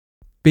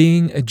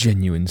Being a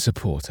genuine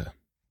supporter.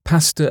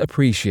 Pastor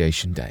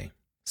Appreciation Day.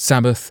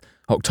 Sabbath,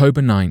 October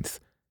 9th,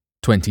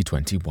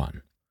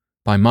 2021.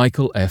 By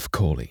Michael F.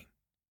 Cauley.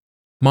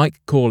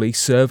 Mike Cauley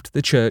served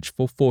the church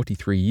for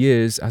 43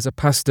 years as a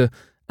pastor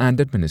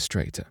and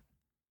administrator.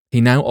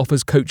 He now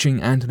offers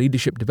coaching and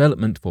leadership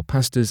development for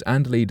pastors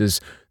and leaders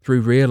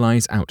through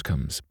Realize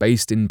Outcomes,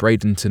 based in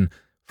Bradenton,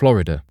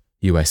 Florida,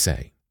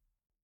 USA.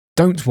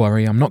 Don't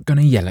worry, I'm not going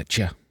to yell at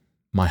you.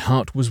 My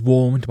heart was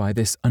warmed by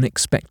this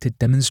unexpected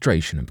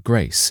demonstration of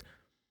grace.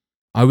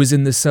 I was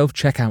in the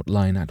self-checkout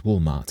line at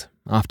Walmart.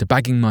 After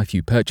bagging my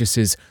few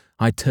purchases,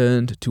 I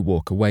turned to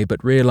walk away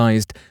but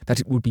realized that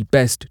it would be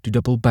best to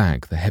double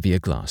bag the heavier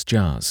glass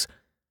jars.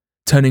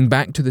 Turning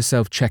back to the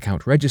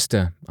self-checkout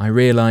register, I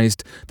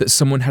realized that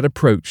someone had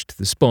approached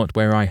the spot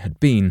where I had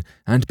been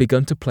and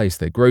begun to place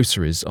their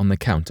groceries on the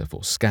counter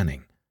for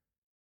scanning.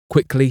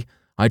 Quickly,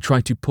 I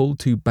tried to pull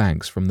 2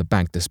 bags from the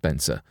bag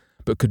dispenser,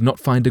 but could not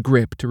find a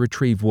grip to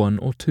retrieve 1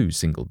 or 2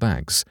 single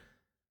bags.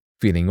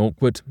 Feeling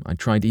awkward, I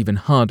tried even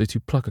harder to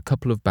pluck a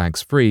couple of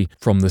bags free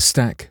from the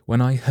stack when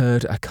I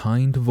heard a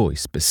kind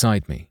voice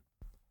beside me.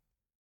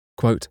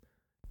 Quote,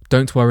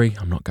 "Don't worry,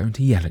 I'm not going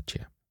to yell at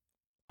you.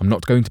 I'm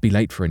not going to be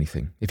late for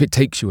anything, if it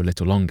takes you a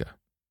little longer."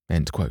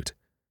 End quote.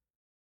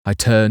 I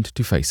turned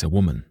to face a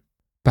woman,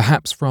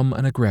 perhaps from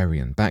an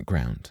agrarian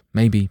background,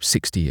 maybe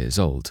 60 years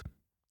old,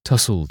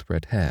 tousled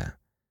red hair,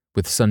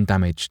 with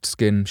sun-damaged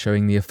skin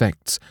showing the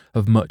effects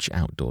of much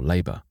outdoor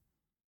labor.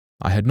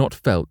 I had not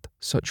felt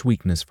such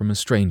weakness from a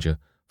stranger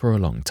for a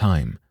long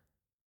time.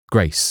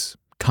 Grace,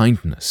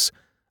 kindness,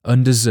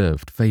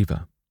 undeserved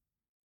favor.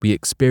 We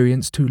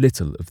experience too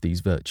little of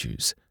these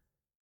virtues.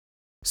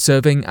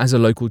 Serving as a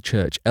local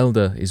church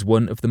elder is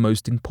one of the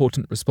most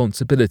important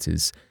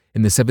responsibilities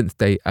in the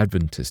Seventh-day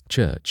Adventist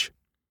Church.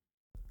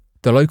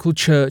 The local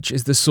church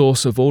is the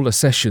source of all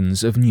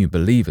accessions of new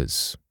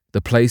believers,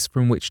 the place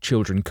from which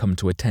children come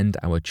to attend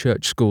our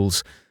church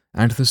schools,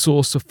 and the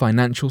source of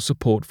financial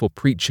support for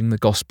preaching the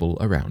gospel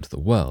around the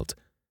world.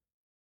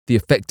 The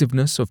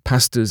effectiveness of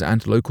pastors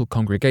and local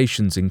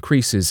congregations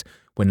increases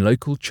when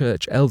local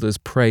church elders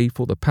pray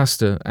for the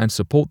pastor and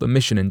support the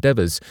mission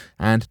endeavors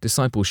and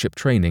discipleship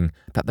training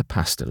that the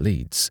pastor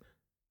leads.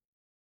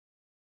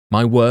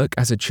 My work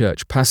as a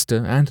church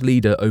pastor and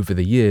leader over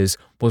the years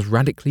was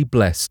radically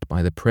blessed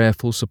by the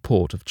prayerful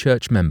support of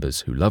church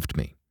members who loved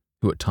me,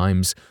 who at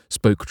times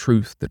spoke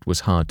truth that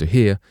was hard to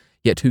hear,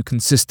 yet who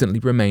consistently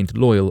remained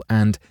loyal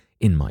and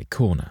in my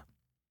corner.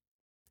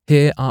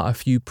 Here are a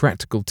few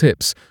practical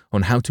tips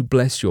on how to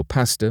bless your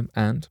pastor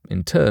and,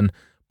 in turn,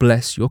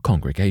 bless your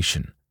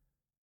congregation.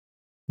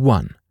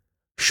 1.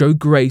 Show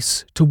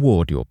grace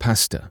toward your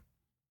pastor.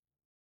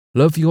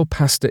 Love your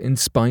pastor in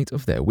spite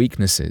of their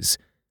weaknesses.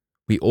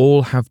 We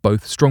all have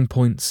both strong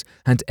points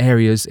and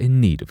areas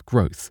in need of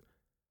growth.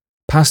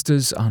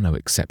 Pastors are no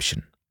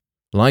exception.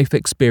 Life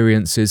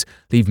experiences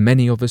leave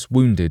many of us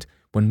wounded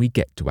when we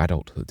get to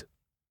adulthood.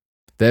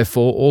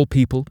 Therefore, all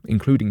people,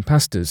 including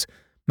pastors,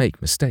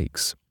 make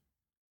mistakes.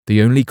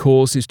 The only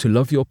cause is to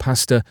love your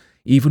pastor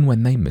even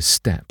when they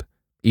misstep,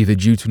 either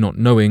due to not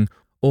knowing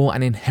or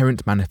an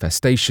inherent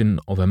manifestation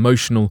of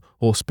emotional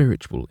or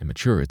spiritual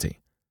immaturity.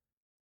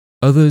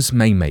 Others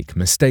may make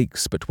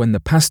mistakes, but when the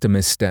pastor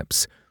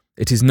missteps,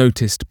 it is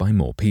noticed by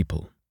more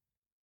people.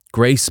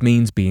 Grace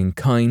means being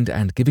kind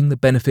and giving the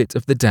benefit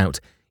of the doubt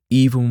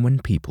even when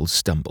people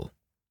stumble.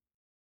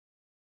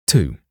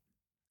 2.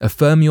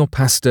 Affirm your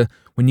pastor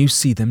when you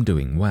see them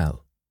doing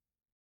well.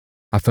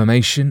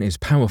 Affirmation is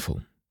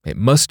powerful. It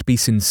must be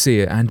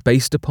sincere and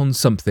based upon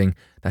something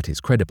that is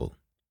credible.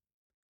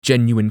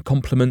 Genuine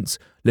compliments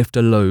lift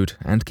a load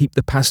and keep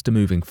the pastor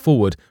moving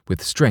forward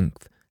with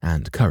strength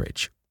and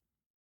courage.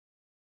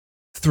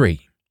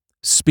 3.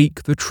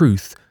 Speak the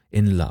truth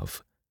in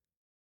love.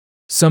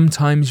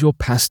 Sometimes your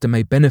pastor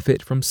may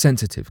benefit from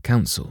sensitive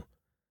counsel,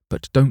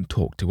 but don't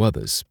talk to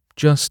others,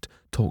 just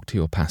talk to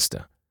your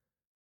pastor.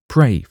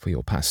 Pray for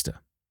your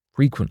pastor,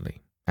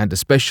 frequently, and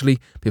especially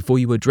before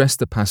you address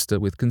the pastor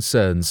with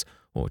concerns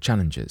or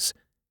challenges.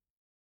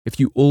 If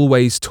you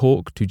always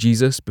talk to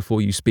Jesus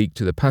before you speak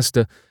to the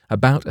pastor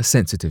about a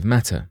sensitive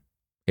matter,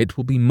 it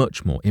will be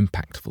much more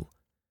impactful.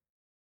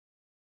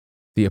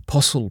 The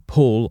Apostle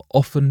Paul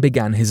often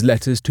began his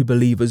letters to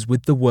believers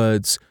with the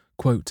words,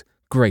 quote,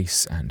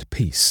 "grace and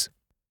peace,"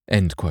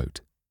 end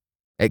quote.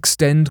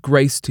 Extend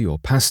grace to your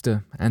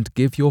pastor and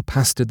give your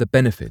pastor the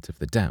benefit of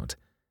the doubt.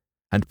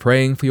 And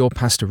praying for your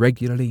pastor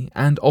regularly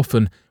and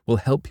often will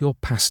help your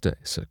pastor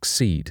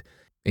succeed,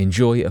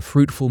 enjoy a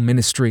fruitful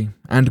ministry,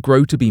 and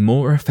grow to be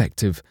more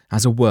effective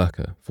as a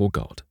worker for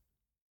God.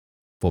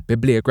 For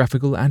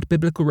bibliographical and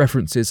biblical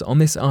references on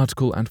this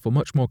article and for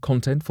much more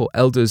content for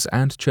elders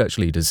and church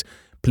leaders,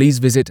 please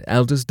visit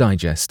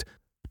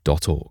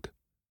eldersdigest.org.